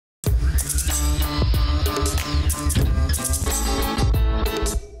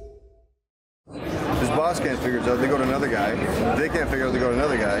boss can't figure it out, they go to another guy. If they can't figure it out, they go to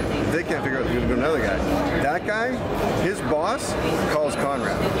another guy. If they can't figure it out, they go to another guy. That guy, his boss, calls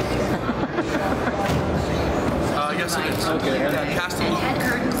Conrad. Yes, it is. Okay. Yeah, cast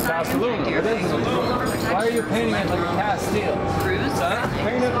aluminum. Cast aluminum. It is aluminum. Why are you painting it like a cast steel?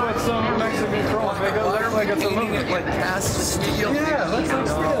 Paint it with some Mexican chrome. Make it look like it's aluminum. Like cast steel. Yeah, looks like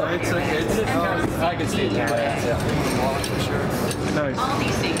steel. I can see it. Yeah. Nice. All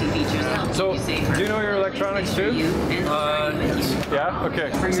these safety features help So, you safer. do you know your electronics too? Yes. Yeah?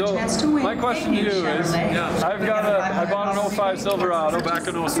 Okay. So, my question to you is, I bought an 05 Silverado back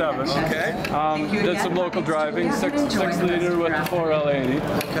in 07. Okay. Did some local driving, 6 liter with the 4L80.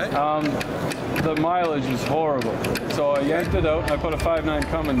 Okay. The mileage was horrible. So I yanked it out and I put a 5.9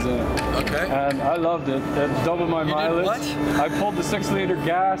 Cummins in it. Okay. And I loved it. It doubled my mileage. Did what? I pulled the 6 liter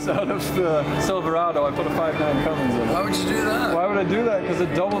gas out of the Silverado. I put a 5.9 Cummins in it. Why would you do that? Why would I do that? Because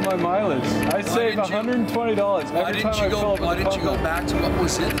it doubled my mileage. I saved $120 every time I fill up. Why didn't you go back to what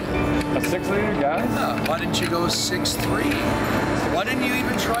was in it? A 6 liter gas? Yeah. Why didn't you go 6.3? Why didn't you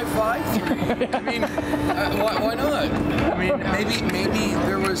even try 5.3? I mean, why not? I mean, maybe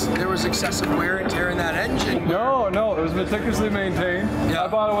there was excessive wear and tear in that engine. No, it was meticulously maintained. Yeah. I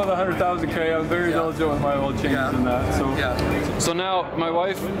bought it with 100,000 K. I'm very diligent with my oil changes and that. So, so now my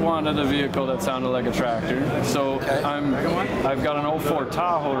wife wanted a vehicle that sounded like a tractor. So I've got an 04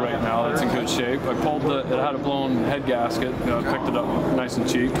 Tahoe right now that's in good shape. I pulled it had a blown head gasket. Picked it up nice and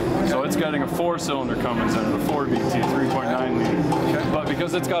cheap. So it's getting a 4-cylinder Cummins in it, a 4BT, 3.9 liter. Okay. But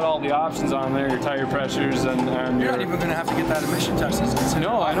because it's got all the options on there, your tire pressures and you're not even going to have to get that emission test.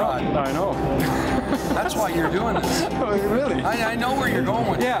 No, I know. That's why you're doing this. Really? I know where you're going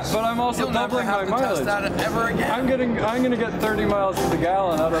with this. Yeah, but I'm also doubling my mileage. Test that ever again. I'm going to get 30 miles to the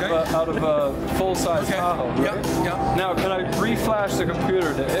gallon out of a full-size Tahoe. Right? Yeah. Now, can I reflash the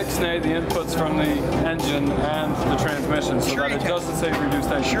computer to ixnay the inputs from the engine and the transmission so that it doesn't say reduced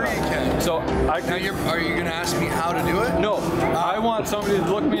engine? Sure you can. So I can. Now, are you going to ask me how to do it? No. I want somebody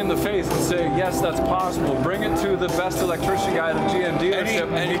to look me in the face and say, yes, that's possible. Bring it to the best electrician guy at a GM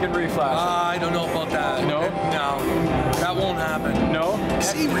dealership and he can reflash it. I don't know about that. No? No. That won't happen. No?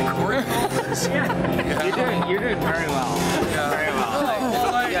 See, recording all this. You're doing very well. Very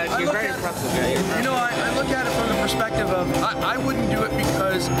well. You're very impressive. You know, I look at it from the perspective of, I wouldn't do it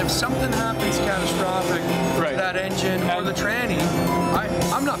because if something happens catastrophic to that engine or the tranny,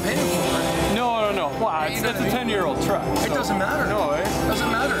 I'm not paying for it. No. Well, it's a 10-year-old truck. It doesn't matter. No, eh? It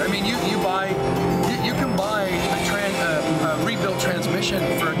doesn't matter. I mean, you can buy a rebuilt transmission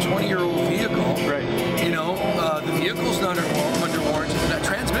for a 20-year-old vehicle. Right. You know, the vehicle's not under warranty, but that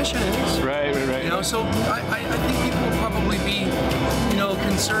transmission is. Right. You know, so I think people will probably be,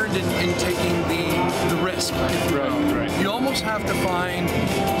 concerned in taking the risk. Right. You almost have to find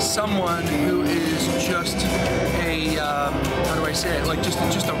someone who is just a, how do I say it, like just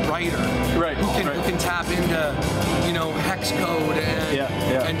a writer. Right. Who can tap into, hex code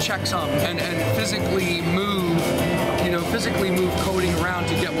and check some and physically move, move coding around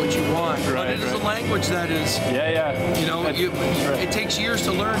to get what you want. But it is a language that is, it takes years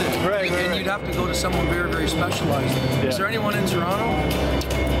to learn it. Right. And you'd have to go to someone very, very specialized. Yeah. Is there anyone in Toronto?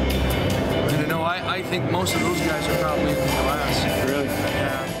 I don't know. I think most of those guys are probably in the class. Really?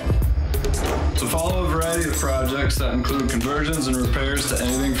 Yeah. So follow a variety of projects that include conversions and repairs to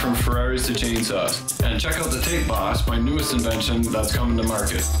anything from Ferraris to chainsaws. And check out the Tape Boss, my newest invention that's coming to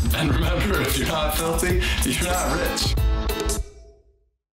market. And remember, if you're not filthy, you're not rich.